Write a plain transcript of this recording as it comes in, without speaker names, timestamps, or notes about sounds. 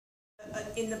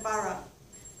in the borough.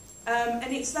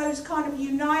 And it's those kind of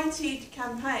united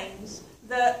campaigns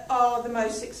that are the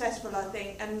most successful, I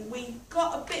think. And we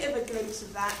got a bit of a glimpse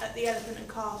of that at the Elephant and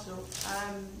Castle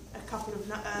a couple of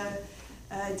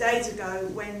days ago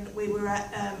when we were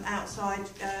outside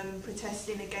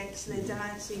protesting against the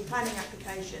Delancey planning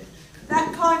application.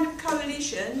 That kind of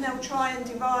coalition, they'll try and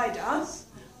divide us,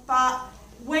 but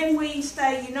when we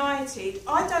stay united,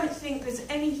 I don't think there's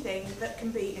anything that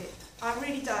can beat it. I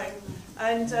really don't.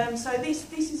 And so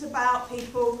this is about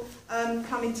people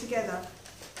coming together.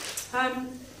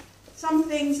 Some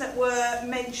things that were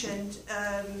mentioned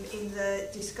in the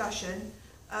discussion,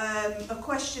 a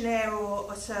questionnaire or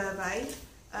a survey.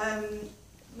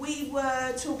 We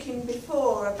were talking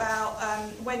before about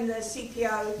when the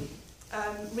CPO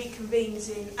reconvenes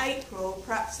in April,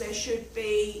 perhaps there should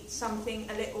be something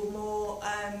a little more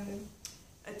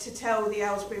to tell the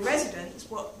Aylesbury residents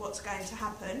what's going to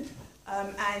happen,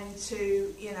 and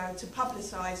to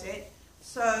publicise it.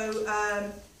 So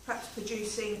perhaps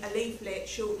producing a leaflet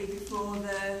shortly before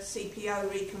the CPO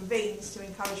reconvenes to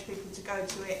encourage people to go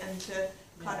to it and to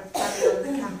kind of carry on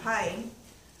the campaign.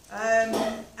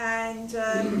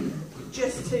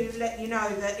 Just to let you know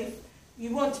that if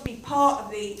you want to be part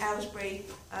of the Aylesbury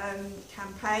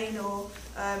campaign or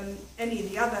any of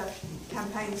the other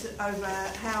campaigns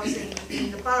over housing in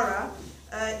the borough,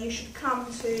 you should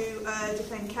come to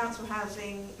Defend Council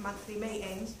Housing monthly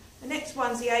meetings. The next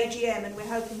one's the AGM, and we're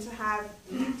hoping to have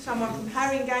someone from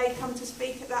Haringey come to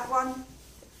speak at that one.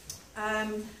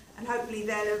 And hopefully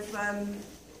they'll have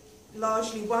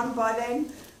largely won by then.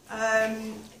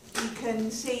 You can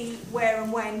see where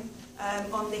and when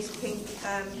on this pink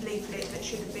leaflet that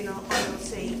should have been on your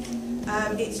seat.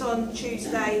 It's on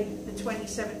Tuesday the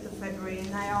 27th of February,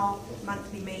 and they are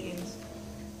monthly meetings.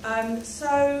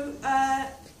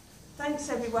 Thanks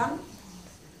everyone.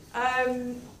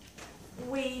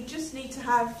 We just need to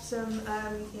have some,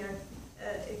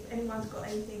 if anyone's got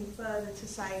anything further to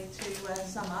say to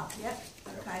sum up, yep,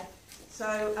 okay.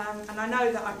 So, and I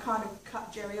know that I kind of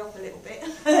cut Jerry off a little bit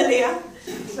earlier,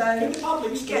 so you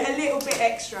get a little bit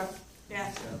extra.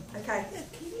 Yeah, okay.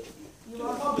 You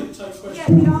are the public take questions? Yeah,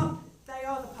 they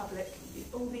are the public.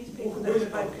 All these people that have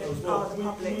spoken are the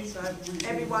public, so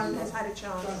everyone has had a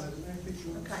chance.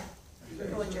 Okay.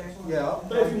 Go on, Jerry. Yeah.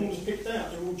 But everyone was picked out,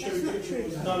 they were all cherry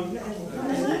picked. No.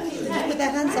 Put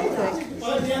their hands up quick.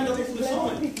 Well, at the end of it for the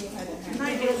time.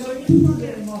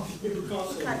 People can't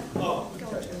see. Okay. Oh,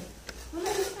 okay.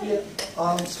 Yeah,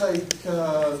 I'll take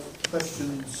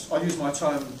questions. I'll use my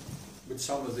time with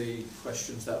some of the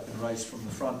questions that have been raised from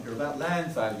the front here about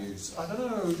land values. I don't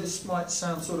know, this might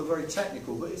sound sort of very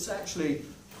technical, but it's actually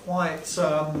quite,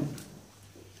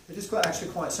 actually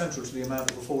quite central to the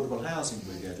amount of affordable housing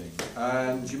we're getting.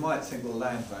 And you might think, well,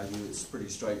 land value, it's pretty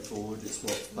straightforward, it's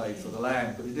what's paid for the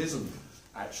land, but it isn't,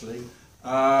 actually.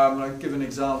 I'll give an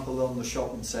example on the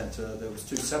shopping centre. There was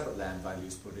 2 separate land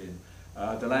values put in.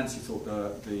 Delancey thought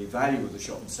the value of the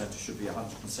shopping centre should be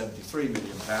 £173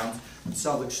 million, and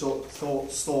Southwark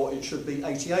thought it should be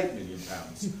 £88 million.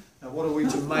 Now, what are we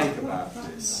to make about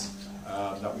this?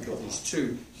 That we've got these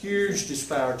 2 huge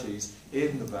disparities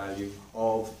in the value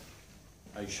of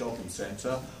a shopping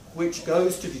centre, which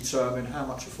goes to determine how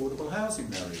much affordable housing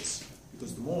there is.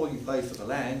 Because the more you pay for the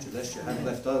land, the less you have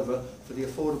left over for the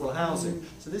affordable housing.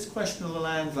 So this question of the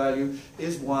land value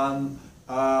is one,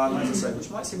 as I say, which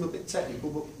might seem a bit technical,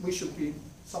 but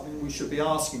something we should be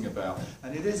asking about.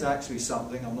 And it is actually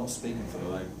something, I'm not speaking for the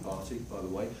Labour Party, by the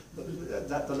way, but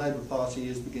that the Labour Party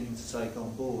is beginning to take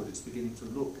on board. It's beginning to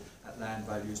look at land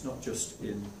values, not just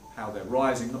in how they're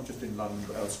rising, not just in London,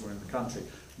 but elsewhere in the country.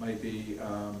 Maybe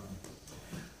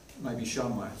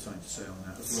Sean might have something to say on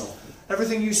that as well.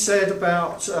 Everything you said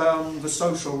about the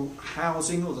social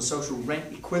housing, or the social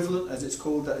rent equivalent, as it's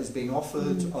called, that is being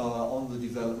offered on the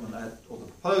development or the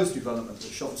proposed development at the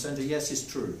shopping centre, yes, is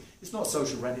true. It's not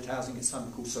social rented housing, it's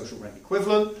something called social rent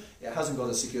equivalent. It hasn't got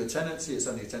a secure tenancy, it's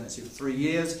only a tenancy for 3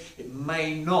 years. It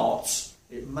may not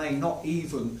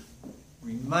even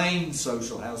remain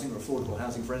social housing or affordable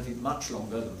housing for anything much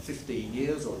longer than 15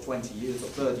 years or 20 years or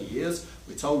 30 years.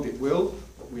 We're told it will,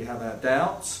 but we have our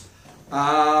doubts.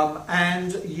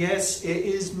 And yes, it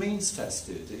is means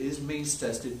tested. It is means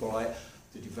tested by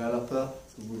the developer,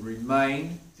 who will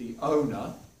remain the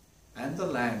owner and the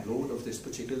landlord of this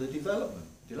particular development,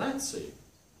 Delancey.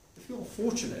 If you're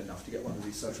fortunate enough to get one of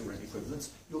these social rent equivalents,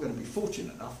 you're going to be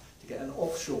fortunate enough to get an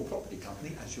offshore property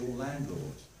company as your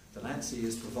landlord. Delancey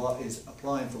is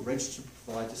applying for registered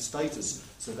provider status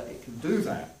so that it can do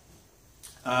that.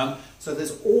 So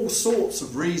there's all sorts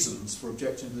of reasons for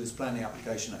objecting to this planning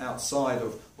application outside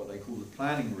of what they call the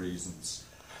planning reasons.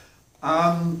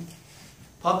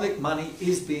 Public money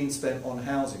is being spent on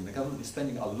housing. The government is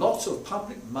spending a lot of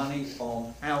public money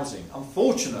on housing.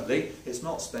 Unfortunately, it's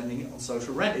not spending it on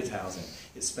social rented housing.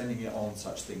 It's spending it on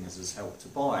such things as Help to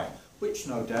Buy, which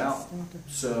no doubt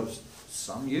serves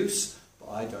some use, but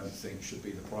I don't think should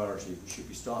be the priority. We should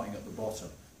be starting at the bottom.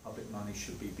 Public money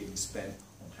should be being spent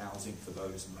on housing for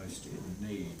those most in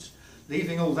need.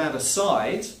 Leaving all that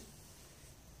aside,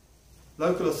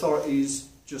 local authorities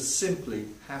just simply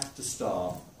have to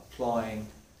start applying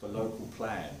the local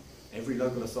plan. Every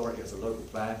local authority has a local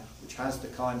plan which has the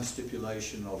kind of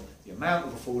stipulation of the amount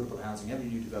of affordable housing every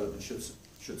new development should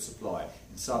supply.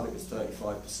 In Southwark it's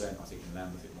 35%, I think in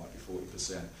Lambeth it might be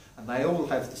 40%, and they all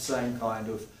have the same kind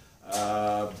of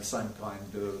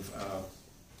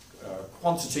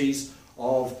quantities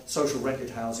of social rented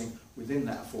housing within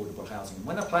that affordable housing. And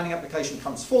when a planning application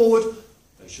comes forward,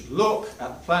 they should look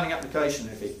at the planning application.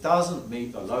 If it doesn't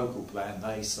meet the local plan,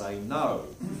 they say no.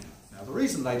 Now the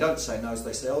reason they don't say no is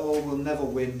they say, oh, we'll never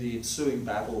win the ensuing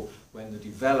battle when the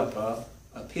developer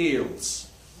appeals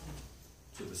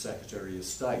to the Secretary of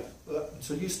State. But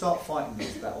until you start fighting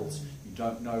those battles, you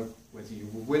don't know whether you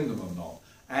will win them or not.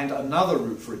 And another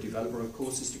route for a developer, of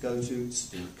course, is to go to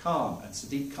Sadiq Khan. And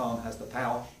Sadiq Khan has the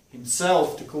power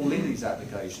himself to call in these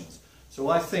applications. So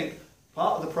I think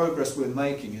part of the progress we're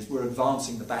making is we're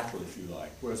advancing the battle, if you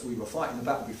like. Whereas we were fighting the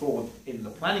battle before in the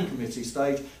planning committee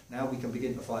stage, now we can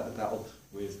begin to fight the battle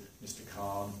with Mr.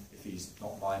 Khan, if he's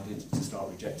not minded to start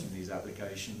rejecting these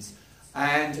applications.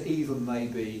 And even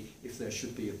maybe if there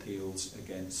should be appeals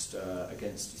against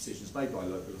decisions made by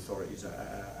local authorities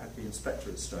at the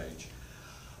inspectorate stage.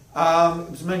 It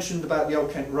was mentioned about the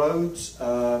Old Kent roads.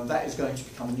 That is going to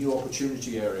become a new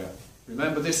opportunity area.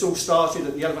 Remember, this all started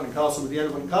at the Elephant and Castle with the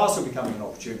Elephant and Castle becoming an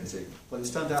opportunity. Well,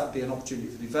 it's turned out to be an opportunity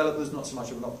for developers, not so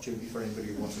much of an opportunity for anybody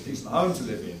who wants a decent home to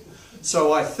live in.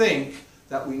 So I think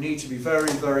that we need to be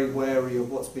very, very wary of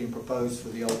what's being proposed for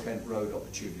the Old Kent Road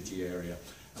opportunity area.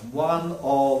 And one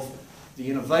of the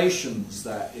innovations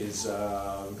that is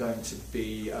going to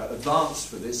be advanced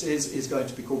for this is going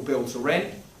to be called Build to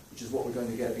Rent, which is what we're going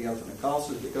to get at the Elephant and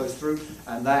Castle if it goes through,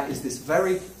 and that is this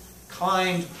very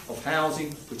kind of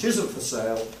housing which isn't for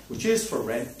sale, which is for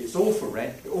rent. It's all for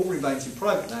rent. It all remains in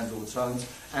private landlords' homes,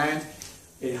 and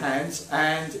it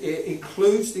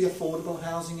includes the affordable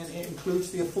housing and it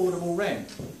includes the affordable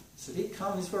rent. Sadiq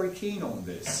Khan is very keen on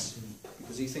this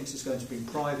because he thinks it's going to bring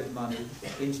private money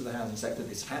into the housing sector.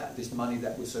 This money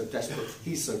that we're so desperate,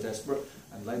 he's so desperate,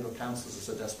 and Labour councillors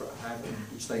are so desperate to have,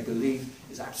 which they believe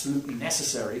is absolutely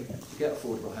necessary to get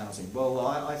affordable housing. Well,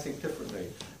 I think differently.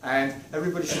 And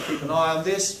everybody should keep an eye on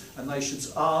this, and they should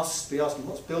be asking,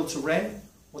 what's Build to Rent?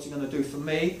 What's it going to do for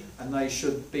me? And they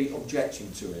should be objecting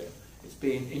to it. It's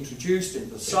being introduced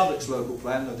into the Southwark's local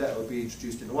plan, no doubt it will be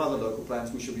introduced into other local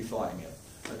plans. We should be fighting it.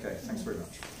 Okay, thanks very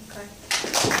much. Okay.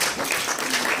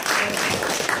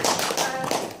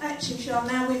 Actually, Sean,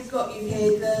 now we've got you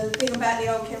here, the thing about the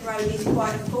Old Kent Road is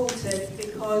quite important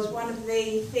because one of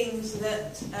the things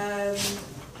that,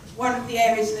 one of the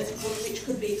areas which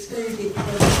could be excluded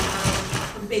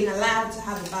from being allowed to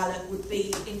have a ballot would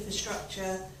be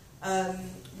infrastructure,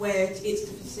 where it's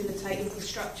to facilitate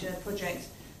infrastructure projects.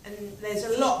 And there's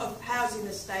a lot of housing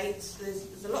estates,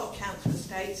 there's a lot of council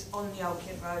estates on the Old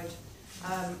Kent Road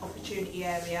opportunity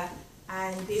area,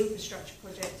 and the infrastructure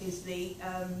project is the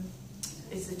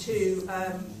two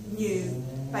new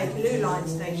Bakerloo line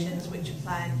stations which are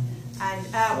planned,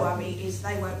 and our worry is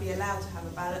they won't be allowed to have a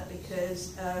ballot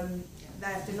because they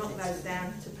have to knock those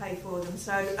down to pay for them.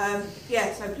 So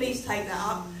yeah, so please take that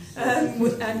up, and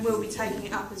we'll be taking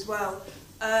it up as well.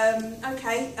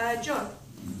 Okay, John.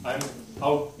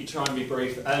 I'll be trying to be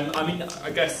brief. I mean, I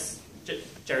guess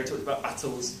Jerry talked about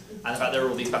battles and about there are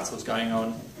all these battles going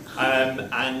on,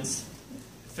 and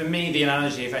for me the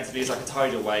analogy effectively is like a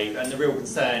tidal wave, and the real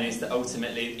concern is that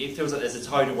ultimately it feels like there's a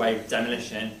tidal wave of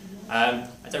demolition. I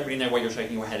don't really know why you're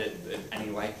shaking your head at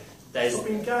anyway. I've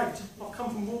been gagged. I've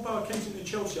come from Walborough, Kensington to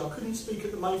Chelsea. I couldn't speak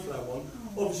at the Mayflower one,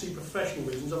 obviously professional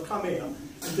reasons. I've come here and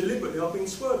deliberately I've been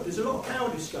swerved. There's a lot of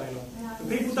cowardice going on. And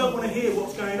people don't want to hear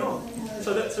what's going on.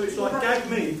 So it's like gag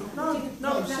me. No,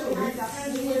 sorry.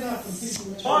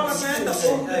 I'm a man that's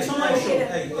on the time.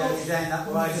 Hey, go down that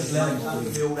way and let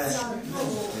him do all that.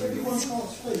 Everyone can't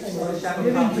speak.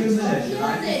 Give him 2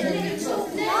 minutes, for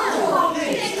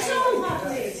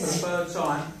the third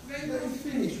time. I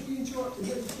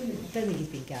don't think he's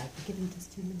been gagged. Give him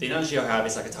just 2 minutes. The analogy I have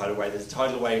is like a tidal wave. There's a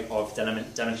tidal wave of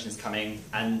demolitions coming,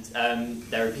 and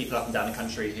there are people up and down the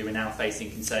country who are now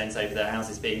facing concerns over their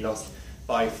houses being lost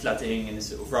by flooding and the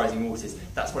sort of rising waters.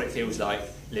 That's what it feels like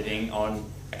living on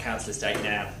a council estate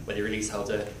now, whether you're a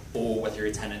leaseholder or whether you're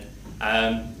a tenant.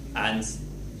 And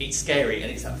it's scary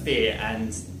and it's that fear,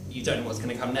 and you don't know what's going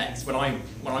to come next. When I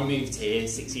moved here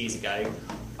 6 years ago,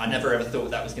 I never ever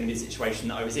thought that was going to be the situation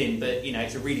that I was in. But you know,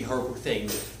 it's a really horrible thing,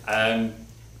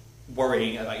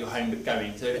 worrying about your home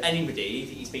going. So if anybody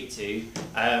that you speak to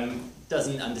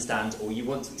doesn't understand, or you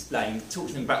want to explain, talk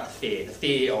to them about the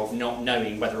fear of not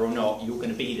knowing whether or not you're going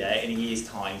to be there in a year's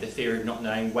time, the fear of not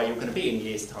knowing where you're going to be in a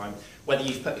year's time, whether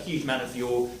you've put a huge amount of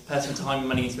your personal time and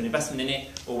money into an investment in it,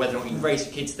 or whether or not you've raised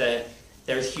your kids there.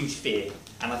 There is huge fear,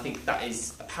 and I think that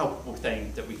is a palpable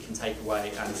thing that we can take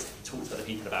away and talk to other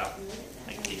people about.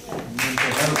 Thank you.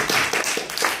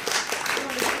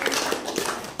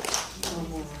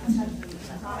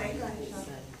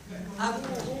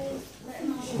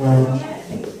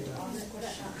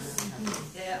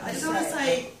 Yeah, I just want to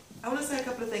say a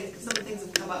couple of things, because some of the things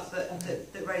have come up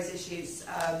that raise issues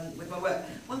with my work.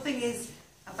 One thing is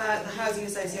about the housing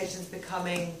associations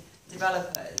becoming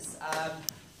developers.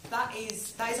 That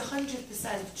is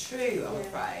 100% true, I'm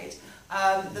afraid.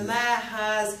 The mayor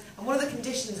has, and one of the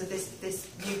conditions of this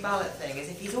new ballot thing is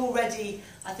if he's already,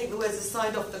 I think the words are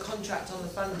signed off the contract on the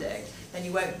funding, then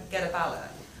you won't get a ballot.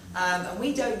 And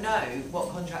we don't know what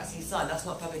contracts he's signed. That's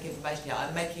not public information yet.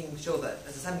 I'm making sure that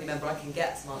as Assembly member I can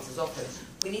get some answers off him.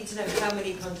 We need to know how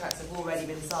many contracts have already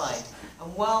been signed.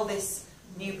 And while this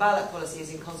new ballot policy is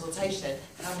in consultation,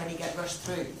 how many get rushed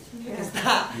through? Because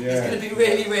that is going to be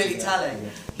really, really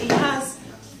telling. He has,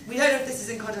 we don't know if this is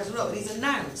in contract or not, but he's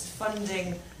announced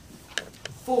funding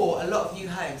for a lot of new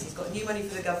homes. He's got new money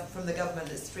from the government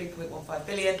that's 3.15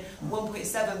 billion.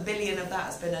 1.7 billion of that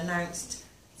has been announced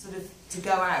sort of to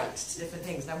go out to different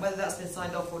things. Now, whether that's been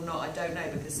signed off or not, I don't know,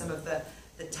 because some of the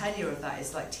tenure of that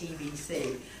is like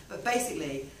TBC. But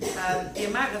basically, the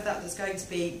amount of that that's going to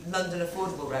be London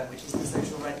affordable rent, which is the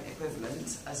social rent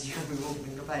equivalent, as we've all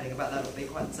been complaining about, that would be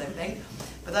quite the same thing.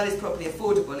 But that is properly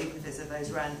affordable, even if it's at those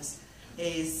rents,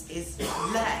 is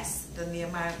less than the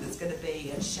amount that's going to be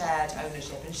in shared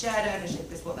ownership. And shared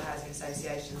ownership is what the housing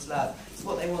associations love. It's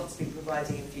what they want to be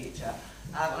providing in future.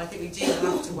 And I think we do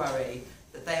have to worry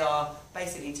that they are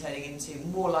basically turning into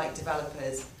more like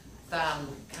developers than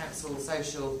council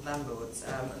social landlords,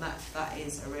 and that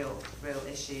is a real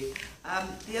issue.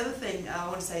 The other thing I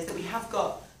want to say is that we have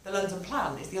got the London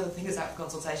Plan. Is the other thing that's out of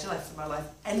consultation. I've spent my life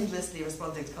endlessly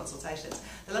responding to consultations.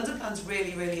 The London Plan's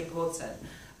really, really important,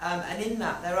 and in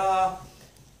that there are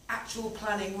actual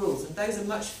planning rules, and those are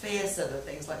much fiercer than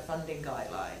things like funding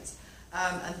guidelines.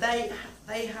 And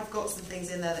they have got some things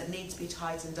in there that need to be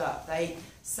tightened up. They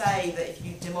say that if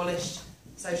you demolish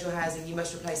social housing, you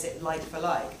must replace it like for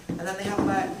like. And then they have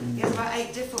about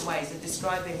 8 different ways of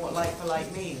describing what like for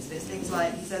like means. And it's things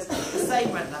like, he says, the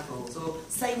same rent levels, or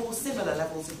same or similar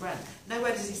levels of rent.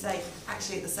 Nowhere does he say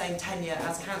actually at the same tenure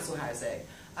as council housing,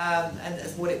 and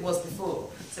as what it was before.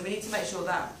 So we need to make sure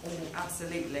that all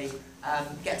absolutely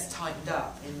gets tightened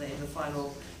up in the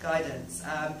final guidance.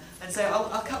 And so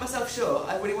I'll cut myself short.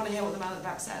 I really want to hear what the man at the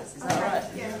back says. Is that right?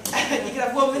 Yeah. You can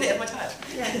have 1 minute of my time.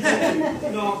 Yeah.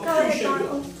 No, I appreciate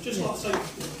it. Just like to say,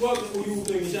 the work that all you're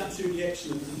doing is absolutely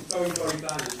excellent and very, very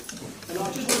valuable. And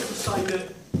I just wanted to say that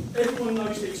everyone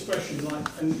knows the expression, like,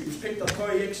 and it was picked up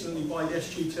very excellently by the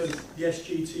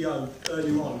SGTO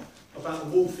earlier on, about the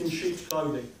wolf in sheep's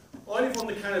clothing. I live on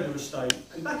the Canada estate,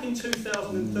 and back in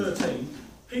 2013,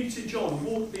 Peter John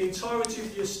walked the entirety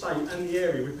of the estate and the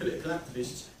area with political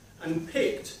activists and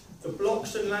picked the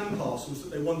blocks and land parcels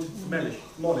that they wanted to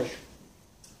demolish.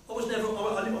 I'm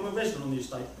a resident on the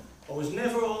estate. I was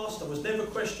never asked, I was never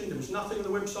questioned, there was nothing on the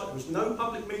website, there was no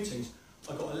public meetings.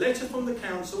 I got a letter from the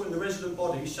council and the resident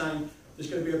body saying there's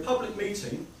going to be a public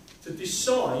meeting to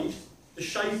decide the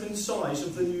shape and size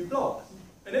of the new block.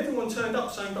 And everyone turned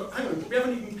up saying, but hang on, we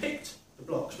haven't even picked the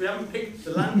blocks, we haven't picked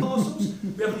the land parcels,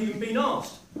 we haven't even been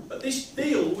asked. But this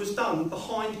deal was done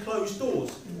behind closed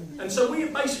doors. And so we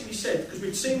had basically said, because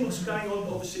we'd seen what's going on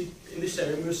obviously in this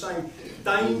area, and we were saying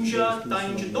danger,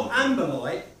 danger, not amber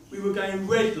light, we were going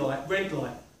red light, red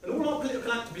light. And all our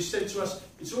political activists said to us,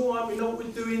 it's all right, we know what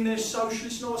we're doing, they're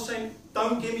socialists. And I was saying,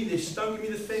 don't give me this, don't give me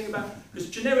the thing about... Because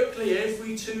generically,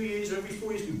 every 2 years or every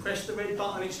 4 years, we press the red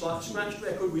button, it's like a scratched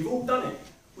record, we've all done it.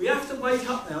 We have to wake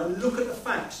up now and look at the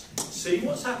facts. See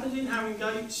what's happened in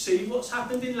Haringey, see what's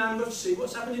happened in Lambeth, see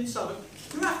what's happened in Southwark.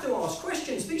 You have to ask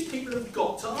questions. These people have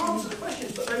got to answer the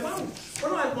questions, but they won't.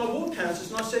 When I had my ward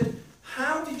councillors and I said,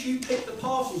 how did you pick the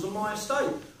parcels on my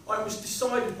estate? I was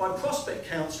decided by prospect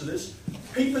councillors,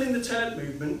 people in the tenant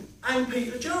movement, and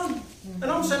Peter John.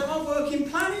 And I'm saying, I work in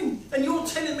planning, and you're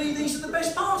telling me these are the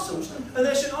best parcels. And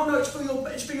they're saying, oh no,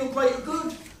 it's for your greater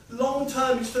good. Long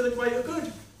term, it's for the greater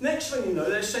good. Next thing you know,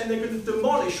 they're saying they're going to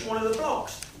demolish one of the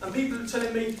blocks. And people are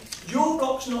telling me, your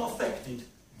block's not affected.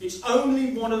 It's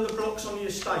only one of the blocks on the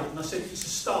estate, and I said it's a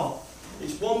start.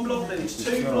 It's one block, then it's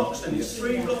two blocks, then it's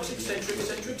three blocks, etc.,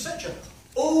 etc., etc.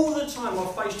 All the time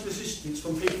I've faced resistance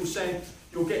from people saying,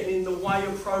 you're getting in the way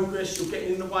of progress, you're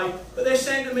getting in the way. But they're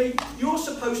saying to me, you're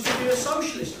supposed to be a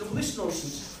socialist, and all this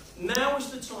nonsense. Now is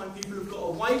the time people have got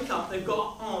to wake up, they've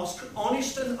got to ask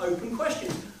honest and open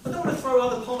questions. I don't want to throw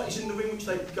other parties in the ring which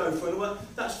they could go for, and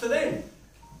that's for them.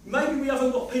 Maybe we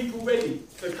haven't got people ready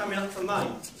for coming up for May,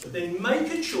 but then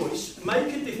make a choice,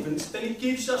 make a difference, then it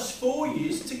gives us 4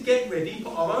 years to get ready,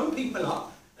 put our own people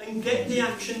up, and get the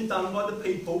action done by the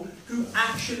people who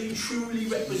actually truly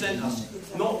represent us,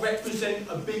 not represent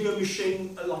a bigger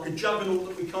machine like a juggernaut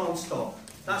that we can't stop.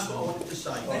 That's what I wanted to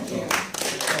say. Thank you.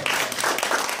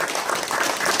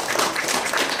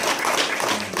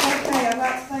 Okay, I'd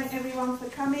like to thank everyone for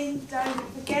coming. Don't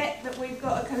forget that we've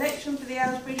got a collection for the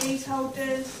Aylesbury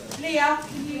leaseholders. Leah,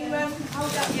 can you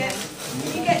hold up yet?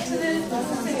 Can you get to the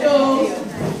door?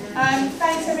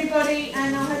 Thanks everybody,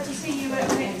 and I hope to see you at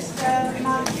the next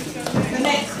month, the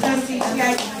next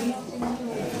PTA.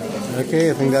 Okay,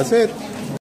 I think that's it.